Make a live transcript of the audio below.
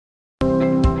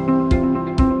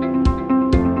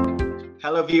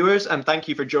Hello, viewers, and thank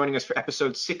you for joining us for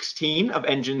episode 16 of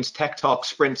Engine's TechTalk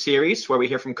Sprint series, where we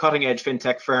hear from cutting-edge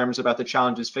fintech firms about the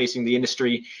challenges facing the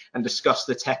industry and discuss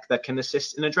the tech that can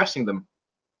assist in addressing them.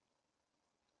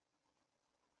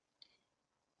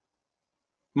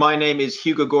 My name is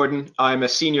Hugo Gordon. I'm a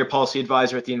senior policy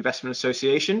advisor at the Investment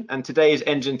Association, and today's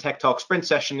Engine TechTalk Sprint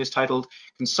session is titled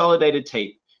Consolidated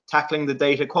Tape, Tackling the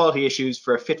Data Quality Issues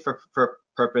for a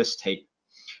Fit-for-Purpose Tape.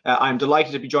 I'm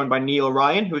delighted to be joined by Neil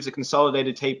Ryan, who is a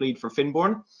consolidated tape lead for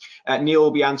FINBOURNE. Neil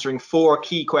will be answering 4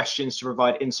 key questions to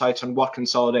provide insights on what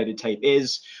consolidated tape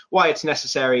is, why it's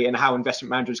necessary, and how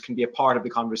investment managers can be a part of the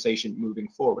conversation moving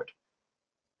forward.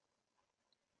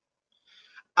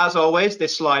 As always,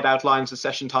 this slide outlines the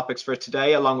session topics for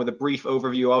today, along with a brief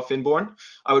overview of FINBOURNE.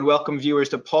 I would welcome viewers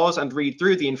to pause and read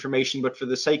through the information, but for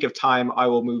the sake of time, I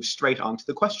will move straight on to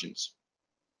the questions.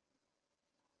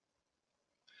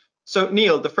 So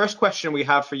Neil, the first question we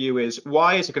have for you is,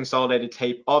 why is a consolidated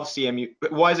tape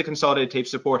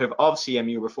supportive of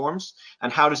CMU reforms,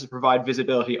 and how does it provide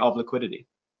visibility of liquidity?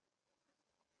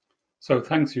 So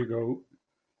thanks, Hugo.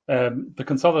 The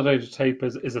consolidated tape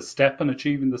is a step in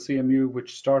achieving the CMU,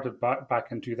 which started back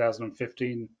in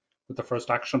 2015 with the first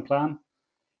action plan.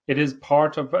 It is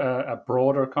part of a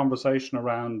broader conversation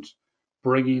around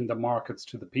bringing the markets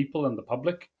to the people and the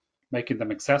public, making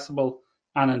them accessible,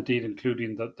 and indeed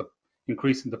including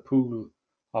increasing the pool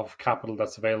of capital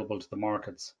that's available to the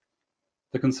markets.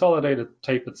 The consolidated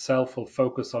tape itself will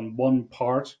focus on one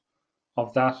part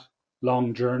of that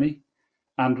long journey,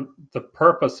 and the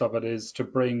purpose of it is to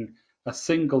bring a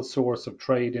single source of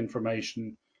trade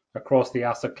information across the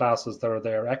asset classes that are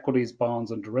there, equities,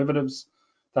 bonds, and derivatives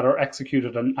that are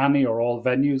executed in any or all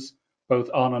venues, both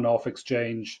on and off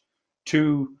exchange,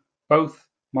 to both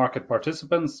market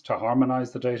participants to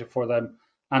harmonize the data for them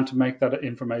and to make that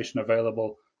information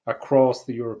available across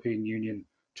the European Union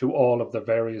to all of the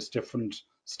various different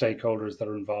stakeholders that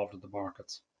are involved in the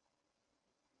markets.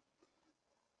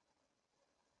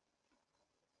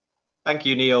 Thank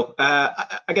you, Neil. I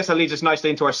guess that leads us nicely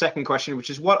into our second question, which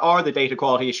is what are the data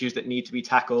quality issues that need to be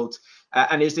tackled?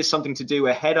 And is this something to do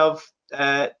ahead of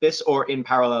this or in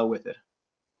parallel with it?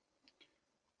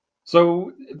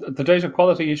 So the data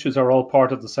quality issues are all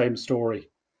part of the same story.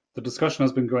 The discussion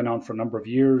has been going on for a number of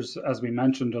years. As we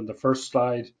mentioned on the first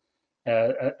slide,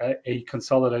 a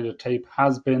consolidated tape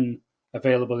has been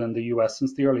available in the US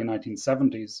since the early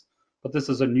 1970s, but this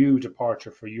is a new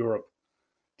departure for Europe.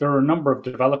 There are a number of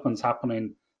developments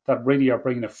happening that really are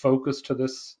bringing a focus to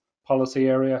this policy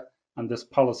area and this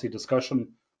policy discussion,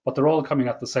 but they're all coming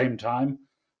at the same time.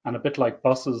 And a bit like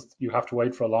buses, you have to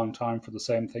wait for a long time for the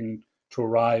same thing to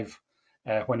arrive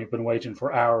when you've been waiting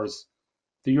for hours.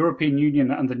 The European Union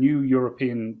and the new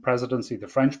European presidency, the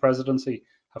French presidency,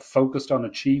 have focused on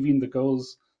achieving the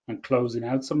goals and closing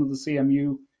out some of the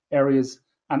CMU areas.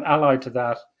 And allied to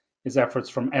that is efforts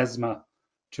from ESMA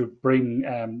to bring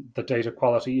the data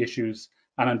quality issues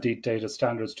and indeed data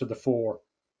standards to the fore.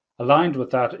 Aligned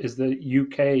with that is the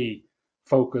UK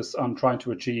focus on trying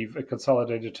to achieve a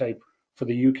consolidated tape for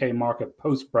the UK market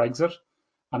post-Brexit.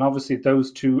 And obviously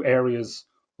those two areas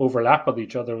overlap with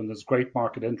each other, and there's great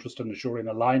market interest in ensuring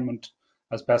alignment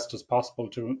as best as possible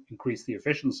to increase the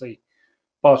efficiency.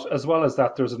 But as well as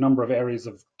that, there's a number of areas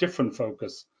of different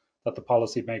focus that the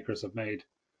policymakers have made.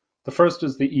 The first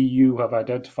is the EU have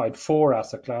identified 4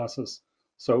 asset classes.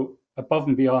 So above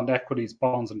and beyond equities,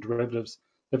 bonds, and derivatives,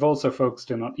 they've also focused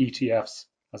in on ETFs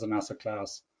as an asset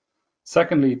class.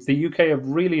 Secondly, the UK have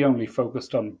really only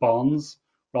focused on bonds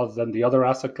rather than the other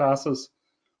asset classes.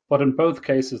 But in both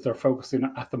cases, they're focusing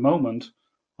at the moment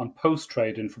on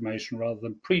post-trade information rather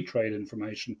than pre-trade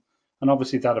information. And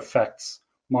obviously that affects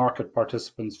market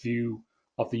participants' view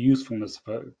of the usefulness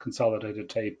of a consolidated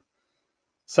tape.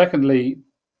 Secondly,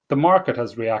 the market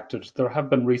has reacted. There have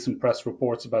been recent press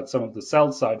reports about some of the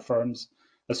sell-side firms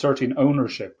asserting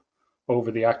ownership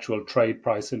over the actual trade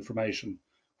price information,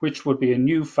 which would be a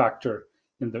new factor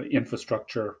in the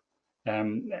infrastructure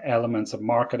elements of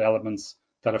market elements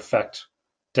that affect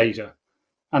data.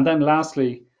 And then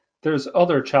lastly, there's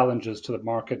other challenges to the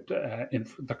market,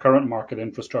 the current market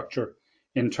infrastructure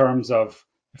in terms of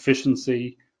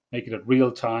efficiency, making it real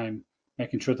time,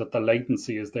 making sure that the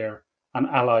latency is there, and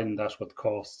aligning that with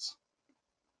costs.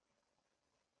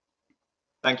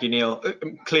 Thank you, Neil.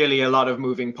 Clearly a lot of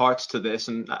moving parts to this,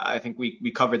 and I think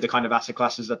we covered the kind of asset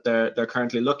classes that they're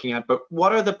currently looking at, but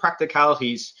what are the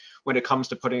practicalities when it comes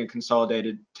to putting a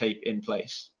consolidated tape in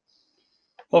place?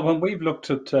 Well, when we've looked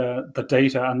at the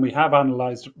data, and we have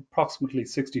analysed approximately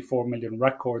 64 million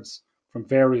records from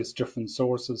various different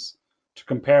sources to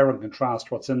compare and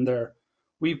contrast what's in there,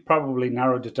 we've probably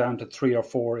narrowed it down to 3 or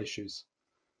 4 issues.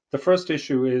 The first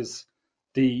issue is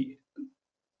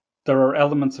there are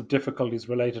elements of difficulties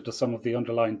related to some of the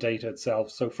underlying data itself.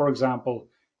 So, for example,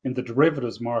 in the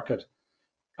derivatives market,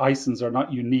 ISINs are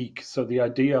not unique. So the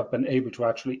idea of being able to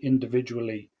actually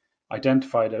individually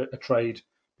identify a trade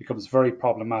becomes very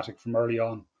problematic from early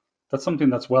on. That's something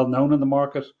that's well known in the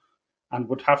market and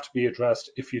would have to be addressed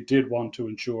if you did want to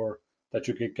ensure that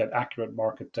you could get accurate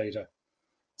market data.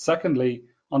 Secondly,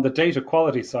 on the data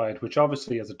quality side, which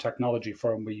obviously as a technology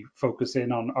firm, we focus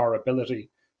in on our ability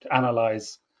to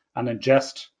analyze and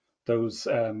ingest those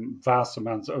vast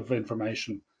amounts of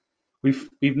information. We've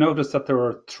noticed that there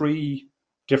are three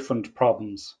different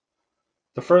problems.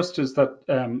 The first is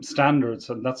that standards,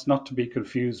 and that's not to be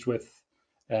confused with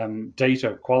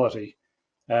data quality,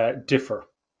 differ.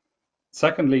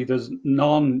 Secondly, there's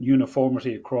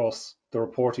non-uniformity across the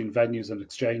reporting venues and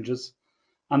exchanges.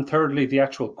 And thirdly, the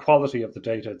actual quality of the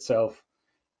data itself,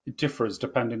 it differs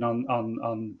depending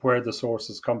on where the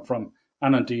sources come from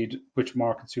and indeed which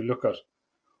markets you look at.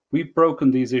 We've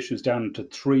broken these issues down into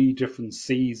three different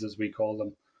C's, as we call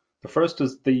them. The first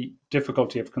is the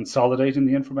difficulty of consolidating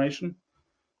the information.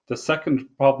 The second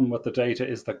problem with the data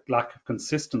is the lack of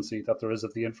consistency that there is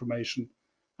of the information.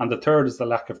 And the third is the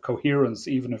lack of coherence.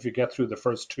 Even if you get through the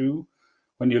first two,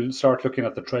 when you start looking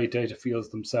at the trade data fields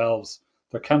themselves,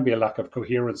 there can be a lack of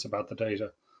coherence about the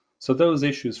data. So those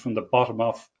issues from the bottom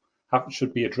up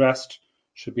should be addressed,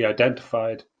 should be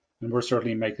identified, and we're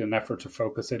certainly making an effort to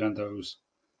focus in on those.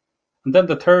 And then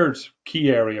the third key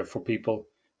area for people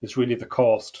is really the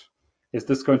cost. Is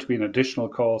this going to be an additional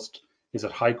cost? Is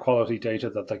it high quality data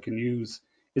that they can use?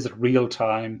 Is it real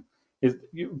time?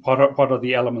 What are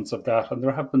the elements of that? And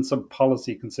there have been some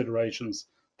policy considerations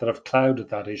that have clouded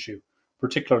that issue,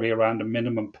 particularly around a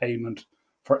minimum payment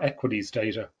for equities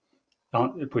data,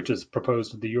 which is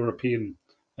proposed in the European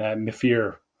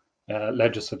MiFIR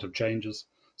legislative changes.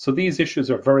 So these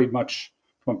issues are very much,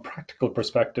 from a practical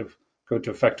perspective, going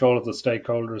to affect all of the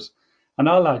stakeholders. And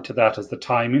I'll add to that as the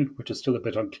timing, which is still a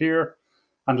bit unclear.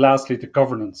 And lastly, the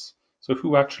governance. So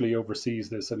who actually oversees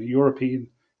this in a European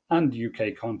and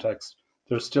UK context?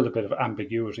 There's still a bit of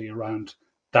ambiguity around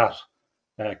that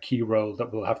key role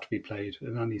that will have to be played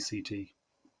in any CT.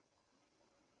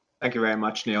 Thank you very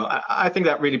much, Neil. I think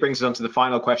that really brings us on to the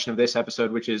final question of this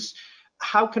episode, which is,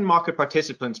 how can market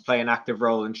participants play an active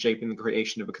role in shaping the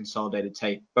creation of a consolidated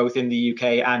tape, both in the UK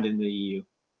and in the EU?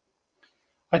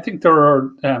 I think there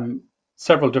are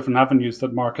several different avenues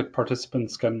that market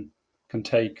participants can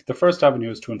take. The first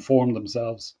avenue is to inform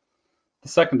themselves. The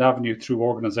second avenue, through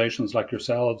organizations like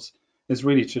yourselves, is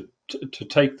really to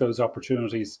take those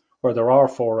opportunities where there are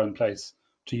fora in place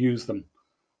to use them.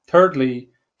 Thirdly,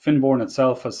 FINBOURNE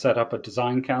itself has set up a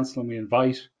design council, and we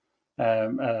invite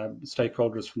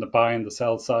stakeholders from the buy and the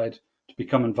sell side to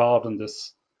become involved in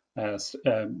this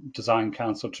design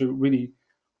council to really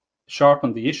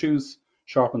sharpen the issues,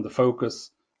 sharpen the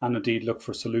focus, and indeed look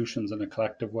for solutions in a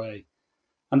collective way.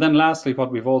 And then lastly,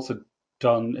 what we've also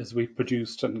done is we've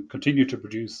produced and continue to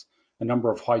produce a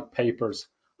number of white papers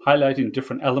highlighting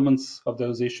different elements of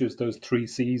those issues, those three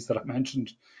C's that I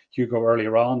mentioned, Hugo,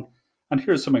 earlier on. And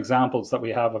here's some examples that we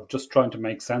have of just trying to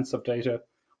make sense of data.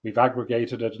 We've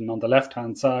aggregated it, and on the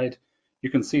left-hand side, you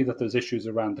can see that there's issues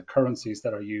around the currencies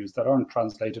that are used that aren't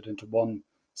translated into one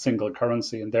single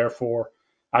currency, and therefore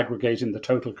aggregating the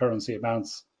total currency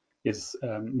amounts is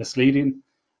misleading.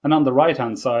 And on the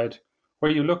right-hand side,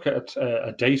 where you look at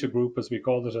a data group, as we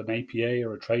call it, an APA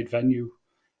or a trade venue,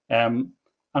 and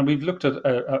we've looked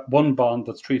at one bond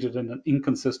that's treated in an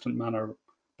inconsistent manner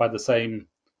by the same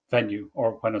venue,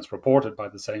 or when it's reported by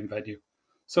the same venue.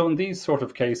 So in these sort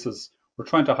of cases, we're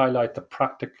trying to highlight the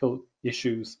practical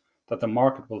issues that the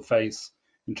market will face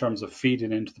in terms of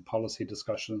feeding into the policy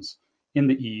discussions in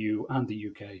the EU and the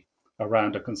UK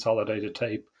around a consolidated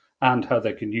tape and how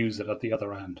they can use it at the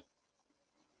other end.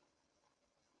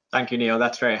 Thank you, Neil.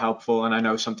 That's very helpful, and I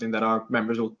know something that our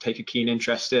members will take a keen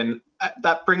interest in.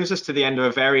 That brings us to the end of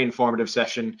a very informative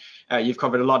session. You've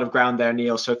covered a lot of ground there,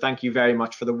 Neil, so thank you very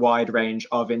much for the wide range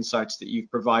of insights that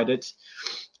you've provided.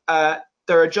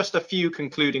 There are just a few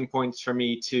concluding points for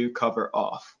me to cover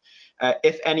off.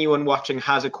 If anyone watching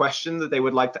has a question that they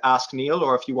would like to ask Neil,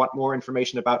 or if you want more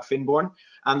information about FINBOURNE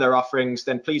and their offerings,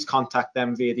 then please contact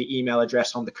them via the email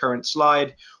address on the current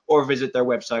slide or visit their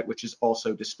website, which is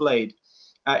also displayed.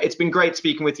 It's been great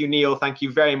speaking with you, Neil. Thank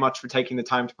you very much for taking the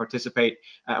time to participate,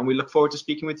 and we look forward to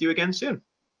speaking with you again soon.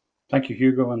 Thank you,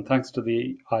 Hugo, and thanks to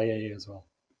the IA as well.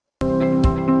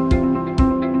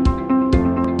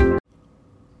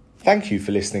 Thank you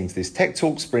for listening to this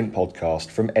TechTalk Sprint podcast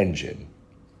from Engine.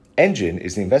 Engine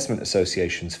is the Investment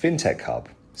Association's FinTech hub,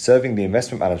 serving the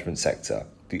investment management sector,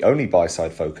 the only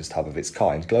buy-side focused hub of its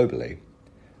kind globally.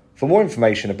 For more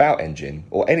information about Engine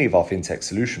or any of our fintech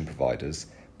solution providers,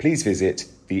 please visit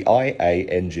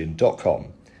theiaengine.com,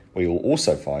 where you'll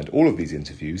also find all of these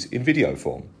interviews in video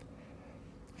form.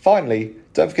 Finally,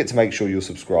 don't forget to make sure you're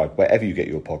subscribed wherever you get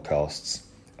your podcasts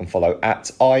and follow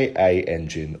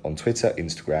 @IAEngine on Twitter,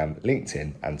 Instagram,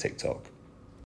 LinkedIn and TikTok.